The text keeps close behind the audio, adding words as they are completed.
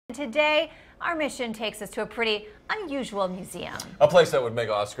Today, our mission takes us to a pretty unusual museum. A place that would make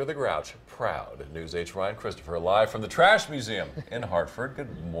Oscar the Grouch proud. News 8's Ryan Christopher live from the Trash Museum in Hartford.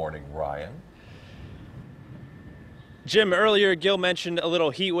 Good morning, Ryan. Jim, earlier Gil mentioned a little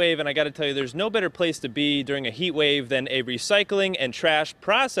heat wave, and I got to tell you, there's no better place to be during a heat wave than a recycling and trash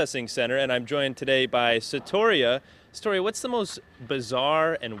processing center, and I'm joined today by Satoria. Satoria, what's the most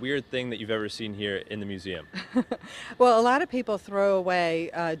bizarre and weird thing that you've ever seen here in the museum? Well, a lot of people throw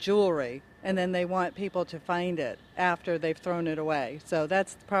away jewelry, and then they want people to find it after they've thrown it away. So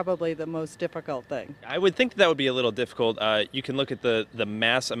that's probably the most difficult thing. I would think that would be a little difficult. You can look at the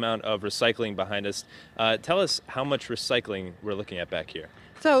mass amount of recycling behind us. Tell us how much recycling we're looking at back here.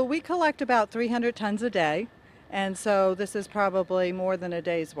 So we collect about 300 tons a day, and so this is probably more than a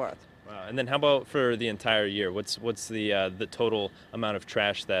day's worth. Wow. And then how about for the entire year? What's the total amount of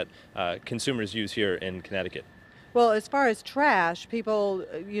trash that consumers use here in Connecticut? Well, as far as trash, people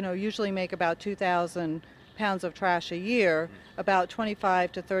usually make about 2,000 pounds of trash a year. About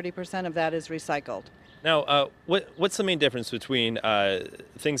 25 to 30% of that is recycled. Now, what's the main difference between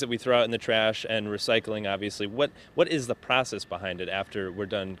things that we throw out in the trash and recycling, obviously? What is the process behind it after we're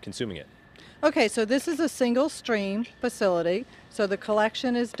done consuming it? Okay, so this is a single stream facility. So the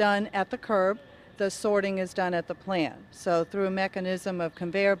collection is done at the curb. The sorting is done at the plant. So through a mechanism of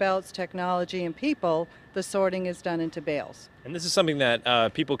conveyor belts, technology, and people, the sorting is done into bales. And this is something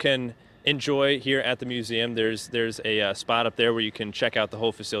that people can enjoy here at the museum. There's a spot up there where you can check out the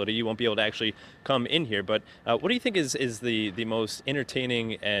whole facility. You won't be able to actually come in here, but what do you think is the most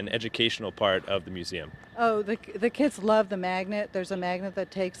entertaining and educational part of the museum? Oh, the kids love the magnet. There's a magnet that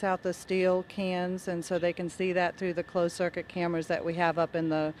takes out the steel cans, and so they can see that through the closed circuit cameras that we have up in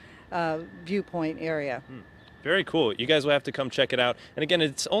the viewpoint area. Very cool. You guys will have to come check it out. And again,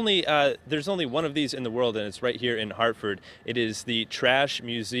 it's only there's only one of these in the world, and it's right here in Hartford. It is the Trash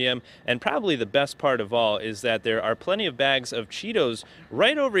Museum, and probably the best part of all is that there are plenty of bags of Cheetos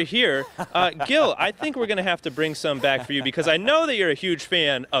right over here. Gil, I think we're going to have to bring some back for you because I know that you're a huge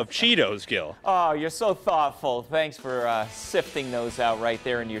fan of Cheetos, Gil. Oh, you're so thoughtful. Thanks for sifting those out right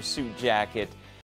there in your suit jacket.